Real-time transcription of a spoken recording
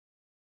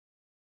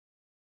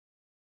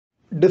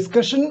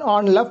Discussion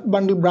on left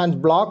bundle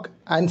branch block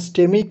and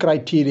STEMI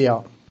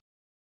criteria.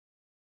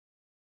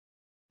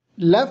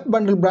 Left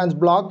bundle branch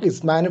block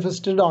is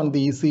manifested on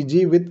the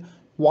ECG with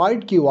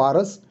wide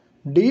QRS,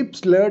 deep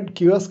slurred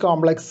QS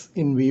complex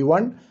in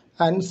V1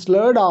 and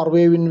slurred R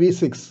wave in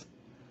V6.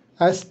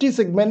 ST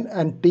segment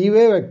and T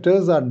wave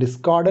vectors are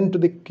discordant to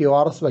the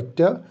QRS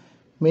vector,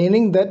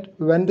 meaning that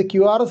when the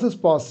QRS is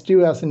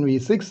positive as in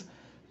V6,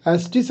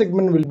 ST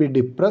segment will be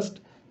depressed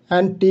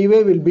and T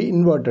wave will be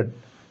inverted.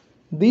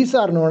 These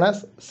are known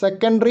as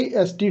secondary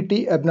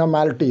STT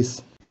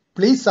abnormalities.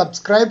 Please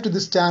subscribe to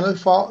this channel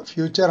for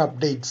future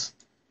updates.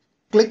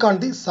 Click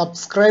on the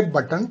subscribe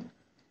button.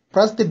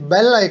 Press the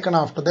bell icon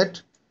after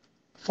that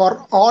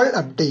for all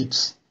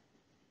updates.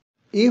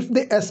 If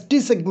the ST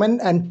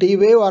segment and T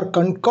wave are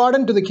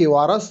concordant to the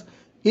QRS,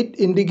 it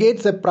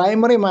indicates a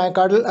primary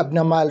myocardial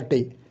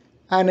abnormality.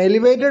 An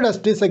elevated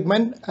ST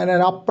segment and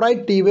an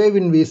upright T wave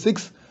in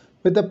V6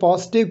 with a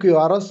positive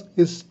QRS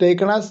is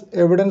taken as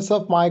evidence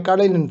of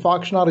myocardial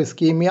infarction or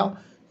ischemia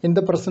in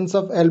the presence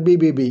of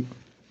LBBB.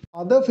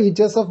 Other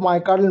features of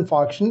myocardial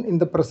infarction in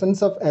the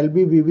presence of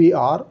LBBB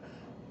are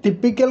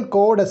typical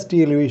chord ST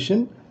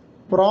elevation,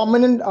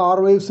 prominent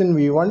R waves in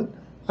V1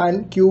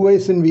 and Q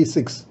waves in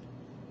V6.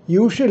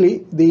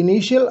 Usually, the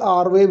initial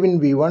R wave in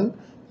V1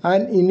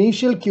 and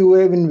initial Q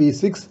wave in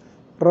V6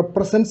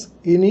 represents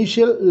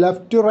initial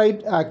left to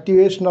right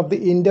activation of the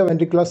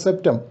interventricular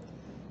septum.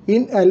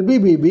 In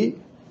LBBB,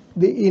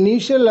 the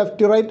initial left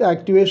to right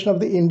activation of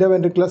the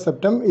interventricular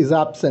septum is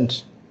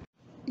absent.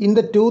 In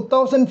the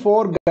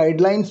 2004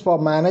 guidelines for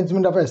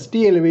management of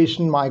ST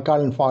elevation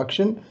myocardial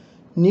infarction,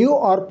 new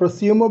or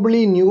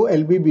presumably new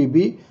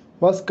LBBB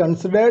was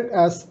considered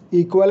as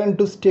equivalent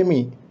to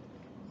STEMI.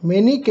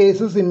 Many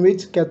cases in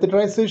which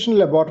catheterization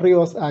laboratory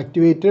was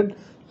activated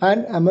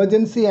and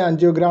emergency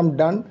angiogram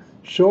done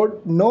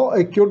showed no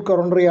acute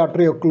coronary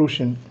artery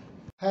occlusion.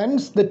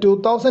 Hence, the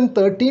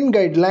 2013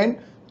 guideline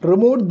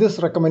removed this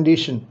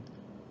recommendation,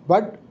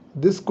 but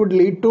this could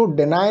lead to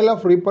denial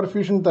of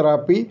reperfusion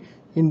therapy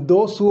in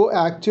those who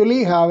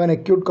actually have an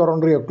acute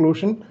coronary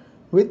occlusion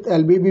with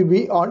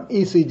LBBB on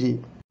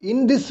ECG.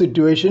 In this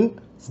situation,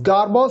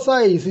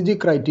 Sgarbossa ECG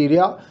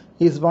criteria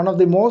is one of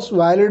the most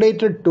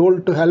validated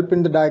tools to help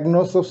in the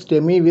diagnosis of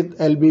STEMI with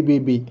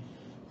LBBB.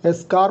 A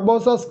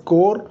Sgarbossa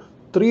score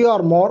 3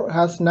 or more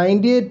has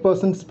 98%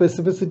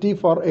 specificity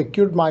for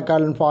acute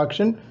myocardial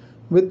infarction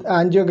with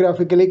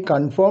angiographically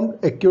confirmed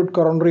acute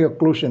coronary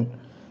occlusion.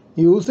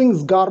 Using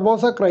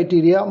Sgarbossa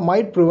criteria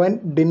might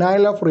prevent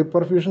denial of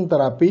reperfusion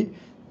therapy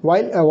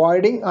while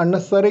avoiding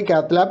unnecessary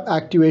cath lab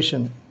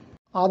activation.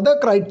 Other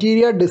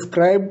criteria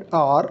described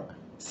are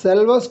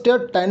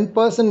Sylvester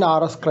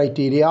 10% RS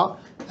criteria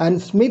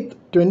and Smith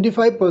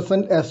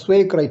 25%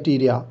 SY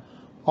criteria.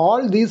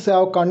 All these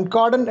have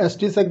concordant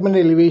ST segment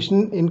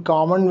elevation in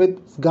common with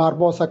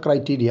Sgarbossa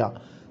criteria.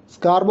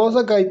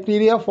 Sgarbossa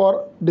criteria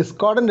for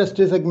discordant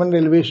ST segment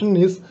elevation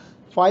is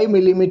 5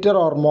 mm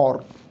or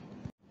more.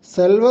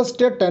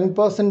 Sylvester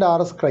 10%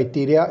 RS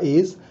criteria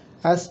is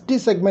ST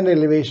segment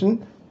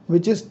elevation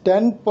which is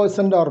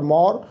 10% or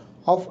more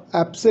of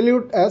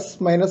absolute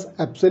S minus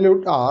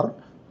absolute R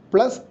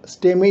plus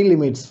STEMI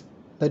limits,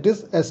 that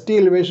is ST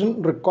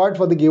elevation required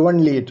for the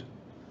given lead.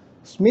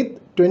 Smith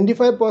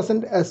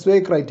 25% SY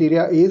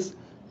criteria is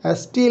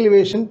ST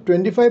elevation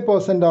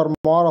 25% or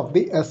more of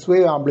the S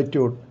wave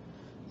amplitude.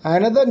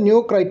 Another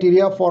new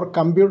criteria for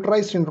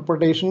computerized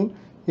interpretation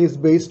is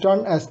based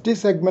on ST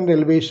segment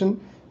elevation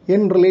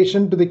in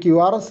relation to the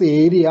QRS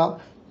area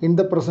in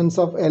the presence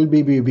of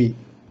LBBB.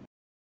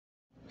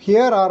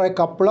 Here are a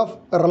couple of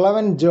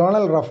relevant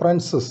journal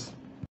references.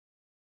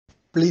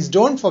 Please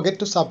don't forget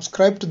to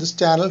subscribe to this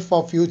channel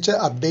for future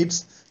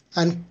updates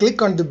and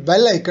click on the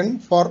bell icon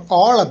for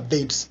all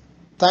updates.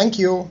 Thank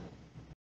you.